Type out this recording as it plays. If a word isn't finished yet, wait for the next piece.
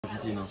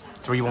Argentina.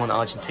 3-1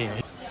 Argentina.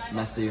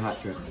 Messi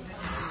hat-trick.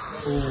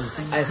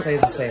 I say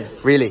the same.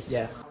 Really?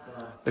 Yeah.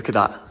 Look at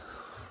that.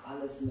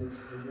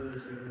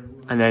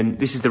 And then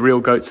this is the real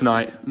GOAT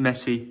tonight,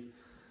 Messi.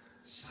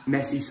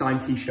 Messi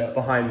signed t-shirt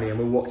behind me, and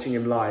we're watching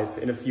him live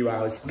in a few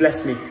hours.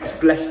 Bless me, it's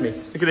blessed me.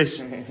 Look at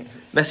this,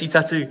 Messi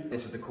tattoo.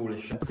 This is the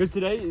coolest shit. Because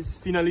today is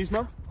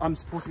Finalissima, I'm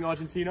supporting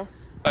Argentina.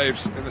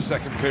 Saves in the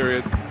second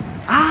period.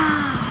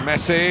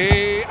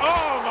 Messi.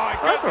 Oh my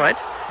goodness. That's all right.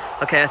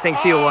 Okay, I think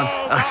Theo won.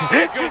 Oh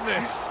my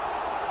goodness.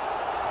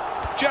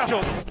 Just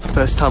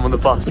First time on the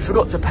bus. You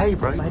forgot to pay,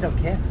 bro. I don't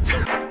care.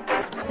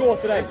 Score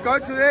today. Go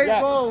today, Yeah.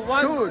 go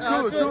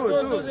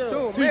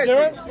 2-0.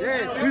 2-0?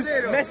 Yes, Who's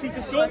Messi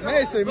to score?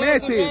 Messi.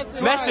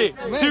 Messi,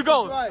 2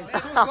 goals.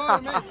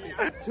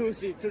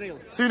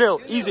 2-0,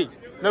 easy.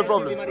 No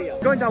problem.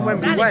 Going down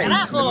Wembley Way,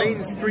 the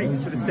main street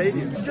to the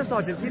stadium, it's just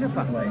Argentina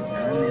fans.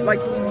 Like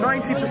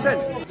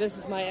 90%. This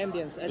is my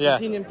ambience.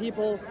 Argentinian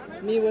people,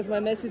 me with my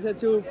Messi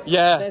tattoo.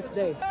 Yeah. Best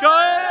day. Go!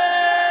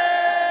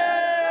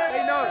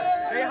 They know.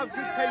 They have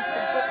good taste in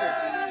football.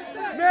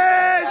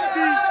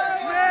 Messi!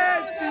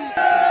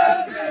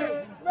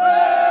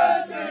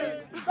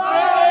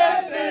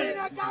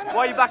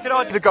 Why are you backing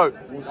on to the GOAT?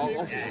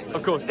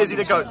 Of course. Is he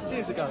the GOAT?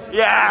 He's the GOAT.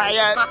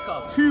 Yeah.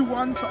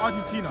 2-1 to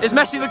Argentina. Is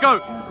Messi the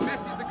GOAT?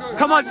 Messi's the goal.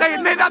 Come on, say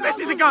it. That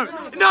Messi's the GOAT.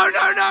 No.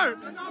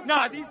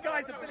 No, these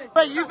guys are finished.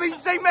 Wait, you've been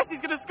saying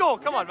Messi's going to score.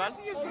 Come on, man.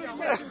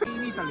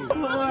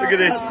 Look at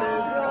this.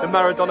 The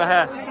Maradona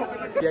hair.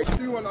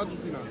 2-1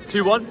 Argentina.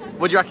 2-1?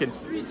 What do you reckon?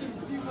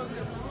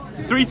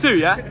 3-2,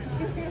 yeah?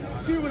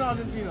 2-1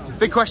 Argentina.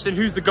 Big question,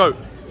 who's the GOAT?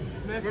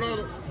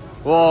 Ronaldo.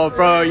 Whoa,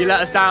 bro, you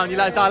let us down.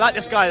 I like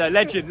this guy, though.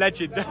 Legend.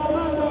 Maradona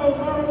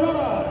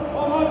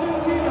of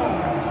Argentina.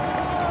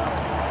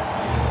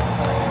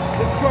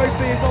 The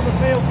trophy is on the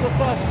field for the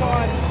first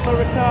time. The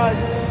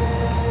returns.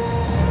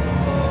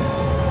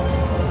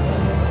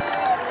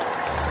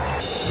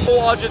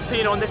 All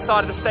Argentina on this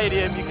side of the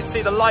stadium. You can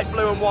see the light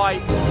blue and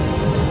white. The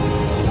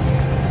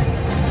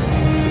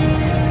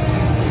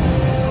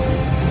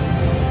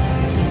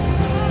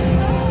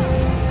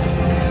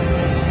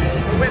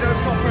winner of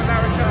Copa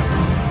America.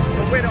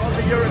 The winner of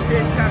the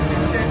European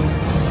Championships.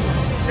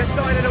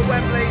 Decided at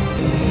Wembley.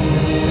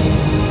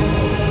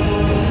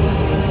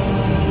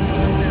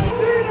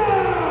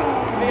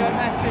 Leo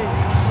Messi.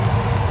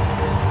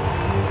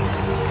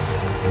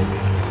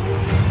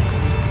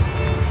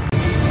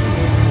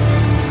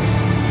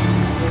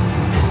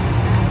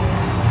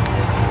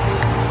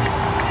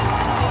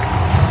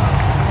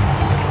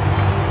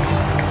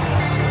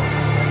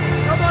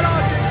 Come on,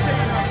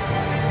 Argentina.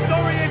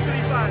 Sorry,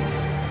 Italy fans.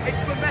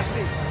 It's for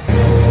Messi.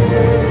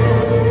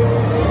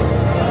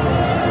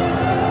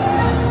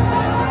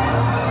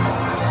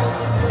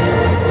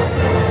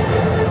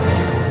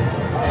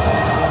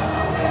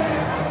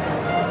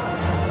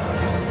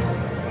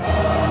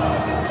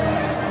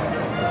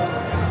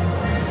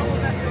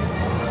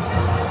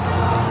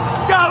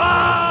 Come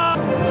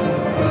on!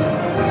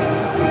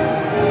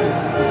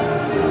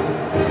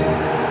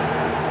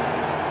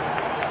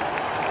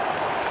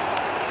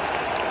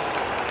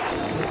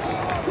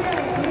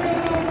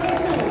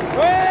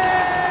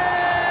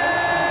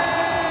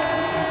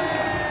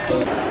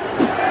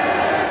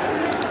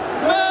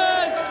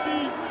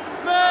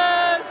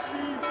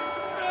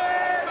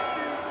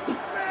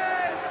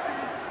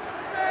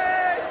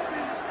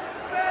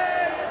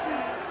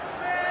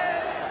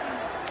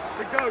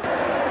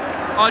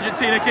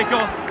 Argentina kick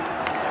off.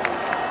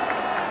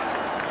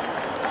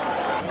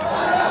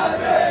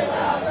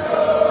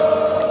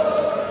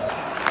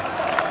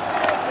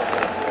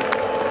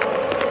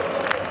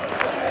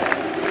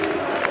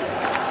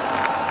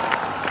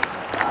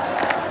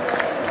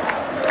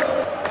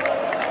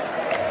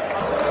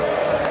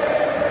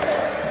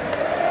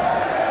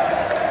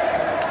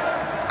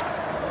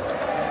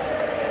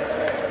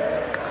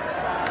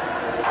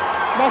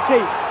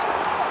 Messi.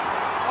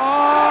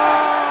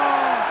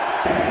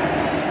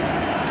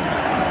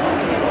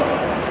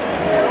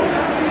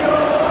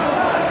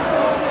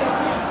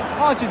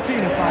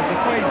 Argentina fans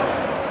are crazy.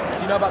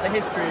 Do you know about the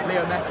history of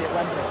Leo Messi at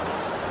Wembley?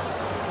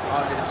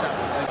 I'll be the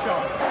champions. No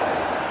chance.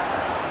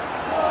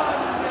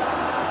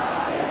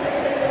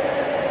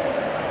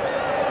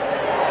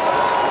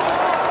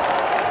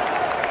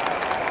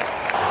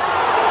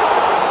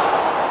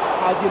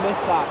 How do you miss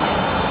that?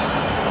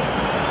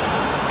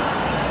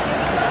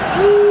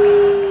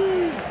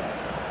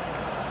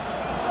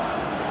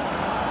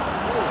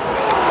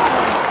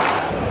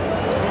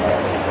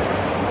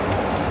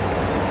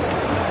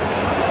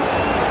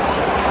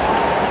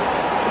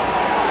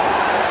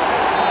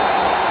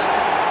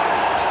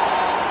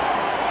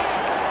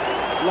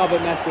 Love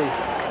it, Messi.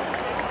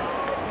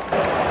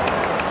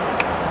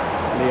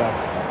 Leo.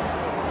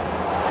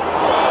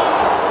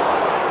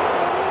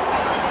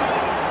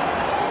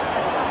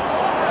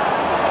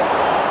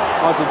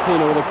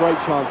 Argentina with a great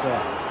chance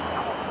here.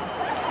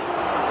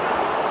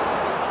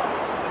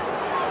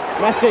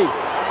 Messi.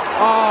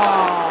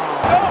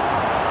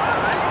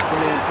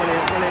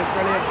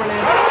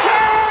 Brilliant.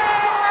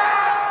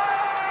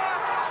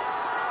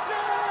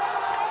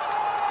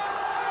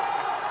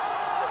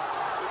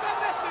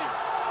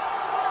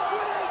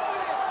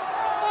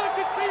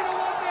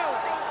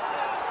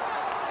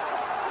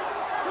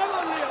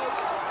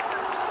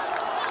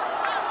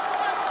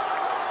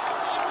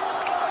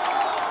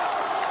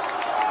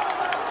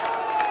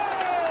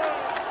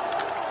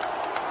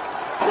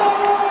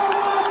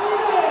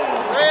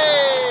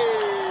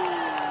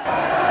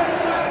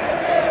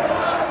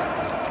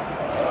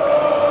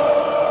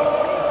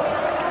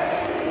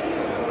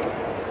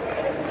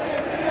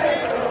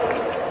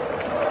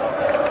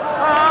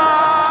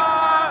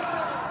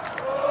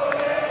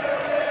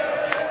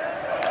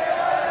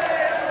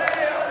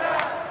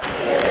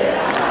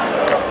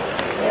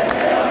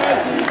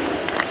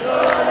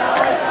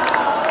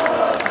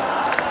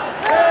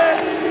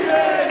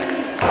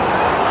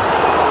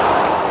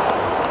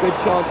 Big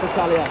chance,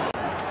 Italia.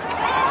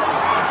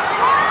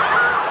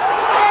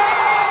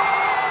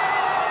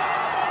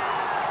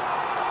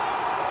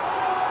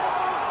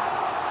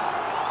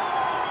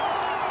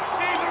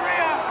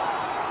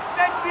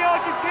 The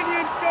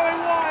Argentinians going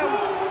wild.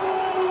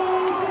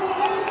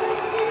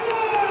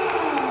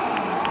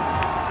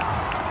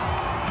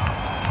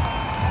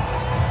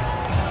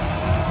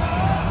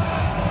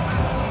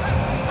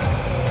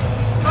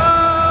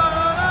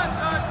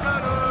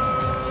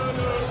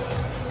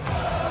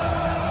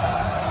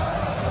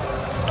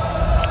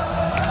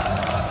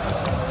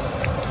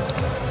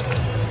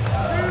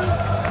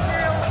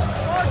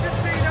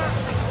 Argentina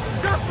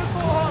just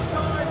before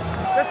half-time.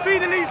 The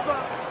Finalissima.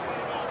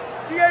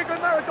 Diego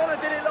Maradona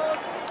did it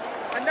last,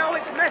 and now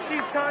it's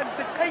Messi's time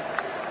to take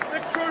the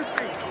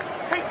trophy,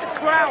 take the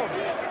crown.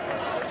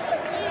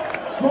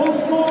 Goal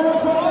scorer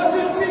for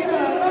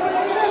Argentina, number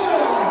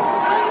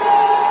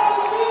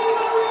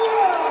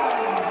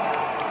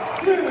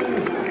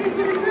 11,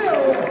 Italy 0,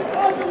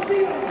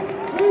 Argentina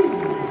 2.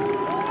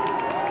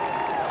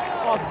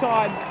 Half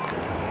time.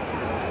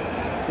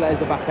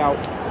 Players are back out.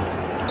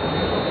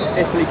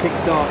 Italy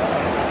kickstart.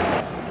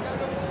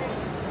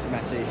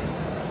 Messi.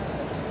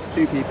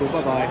 Two people,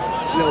 bye-bye.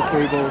 Little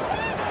through ball.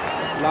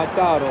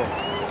 Lautaro.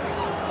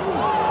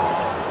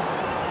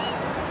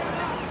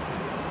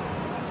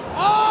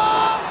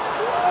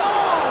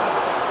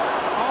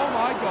 Oh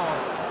my God.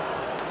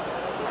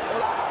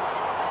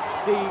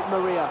 Di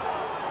Maria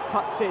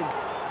cuts in.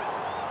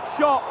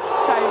 Shot,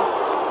 save.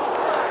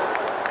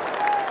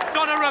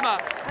 Donnarumma,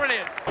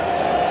 brilliant.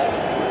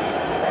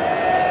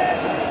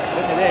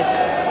 Look at this.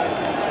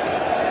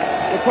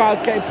 The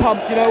crowd's getting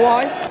pumped, you know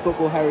why?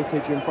 Football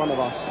heritage in front of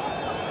us.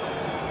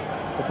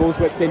 The ball's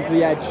whipped into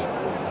the edge.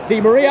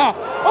 Di Maria!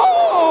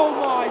 Oh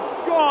my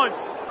God!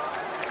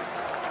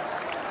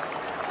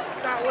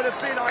 That would have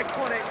been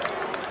iconic.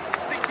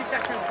 60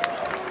 seconds.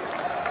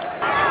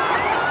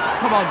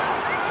 Come on!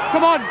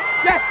 Come on!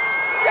 Yes!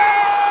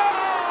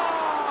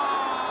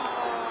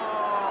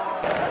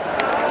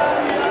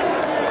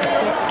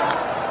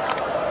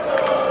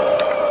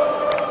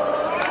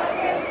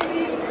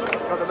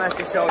 It's got the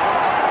Messi shoulder.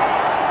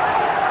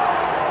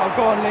 Oh,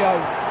 go on, Leo.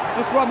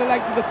 Just run the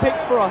length of the pitch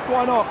for us.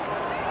 Why not?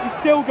 He's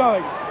still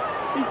going.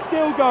 He's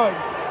still going.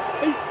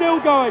 He's still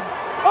going.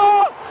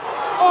 Oh!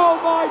 Oh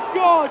my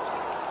God!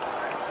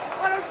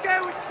 I don't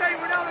care what you say,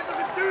 Ronaldo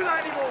doesn't do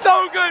that anymore.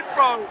 So good,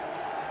 bro.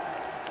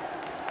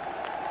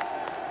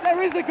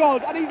 There is a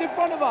God, and he's in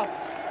front of us.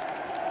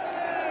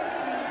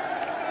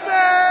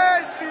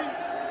 Messi!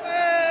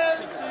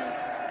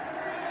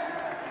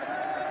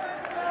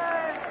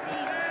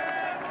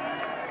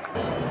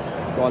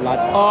 Go on, lad.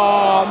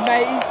 Oh,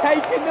 mate, he's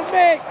taking the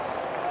mick.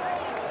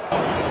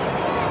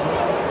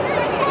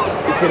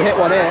 He could hit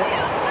one here.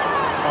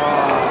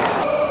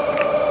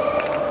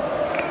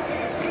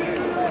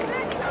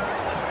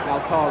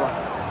 Lautaro.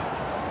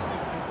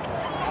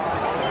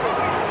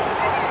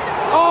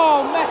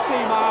 Oh, Messi,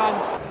 man.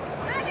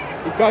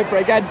 He's going for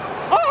it again.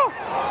 Oh!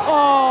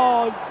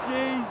 Oh,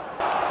 jeez.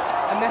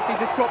 And Messi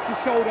just dropped his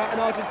shoulder,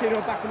 and Argentina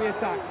are back in the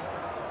attack.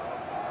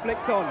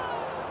 Flicked on.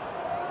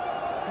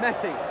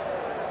 Messi.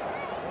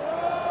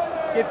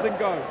 Gives and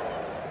go.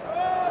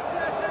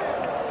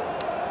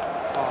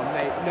 Oh,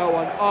 mate, no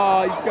one.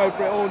 Oh, he's going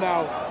for it all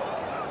now.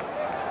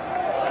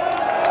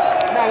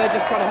 Now they're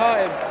just trying to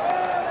hurt him.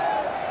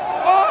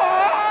 Oh,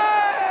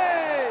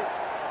 hey!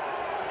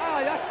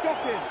 Oh, that's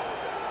shocking.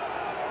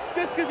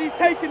 Just because he's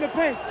taking the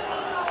piss.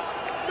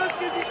 Just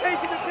because he's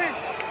taking the piss.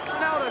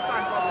 Ronaldo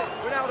fan, probably.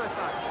 Ronaldo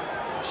fan.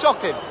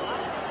 Shocking.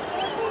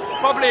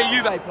 Probably a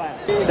Juve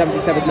player.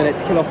 77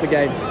 minutes, kill off the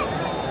game.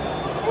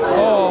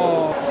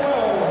 Oh.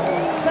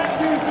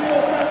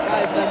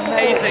 That is an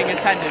amazing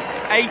attendance.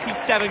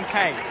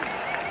 87k.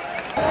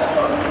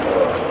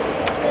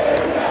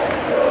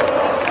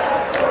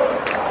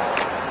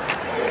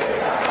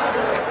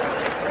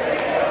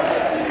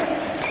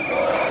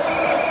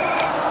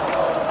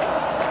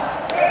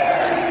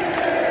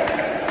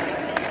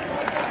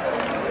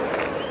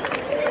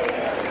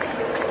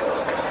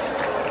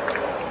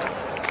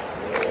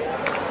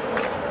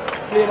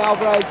 Julian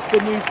Alvarez, the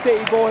new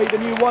city boy, the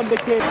new wonder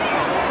kid.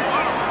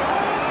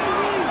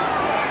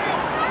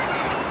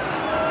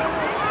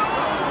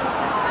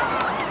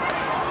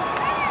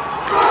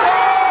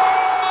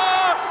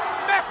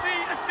 Messi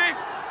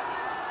assist.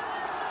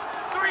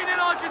 3-0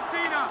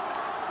 Argentina.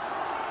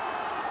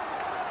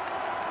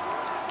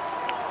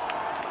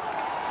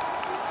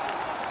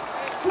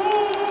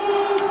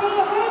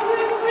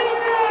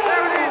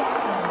 There it is.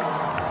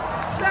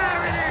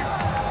 There it is.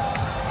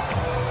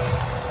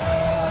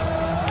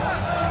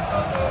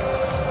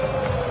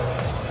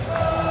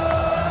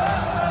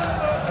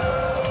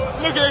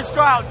 Look at this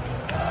crowd.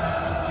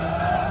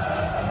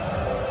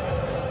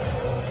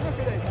 Look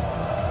at this.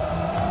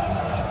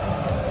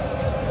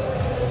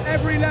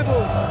 Every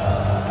level.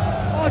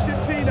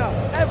 Argentina,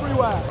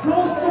 everywhere.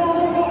 Goal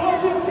scorer for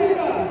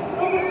Argentina,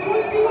 number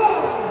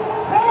 21,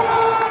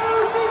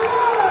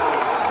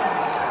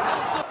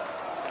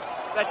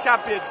 They're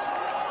champions.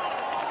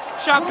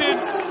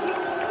 Champions.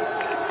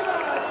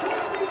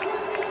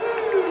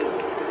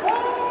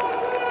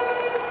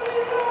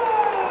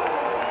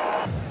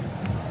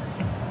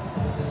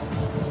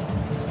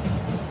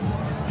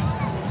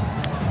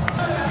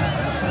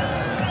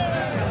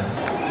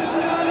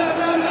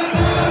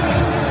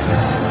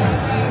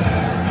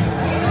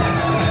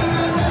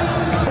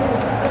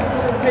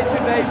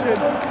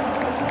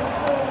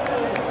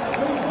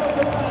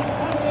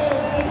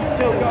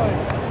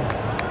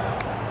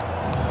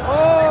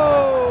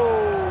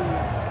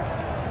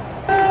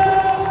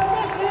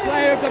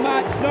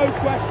 no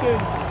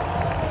question.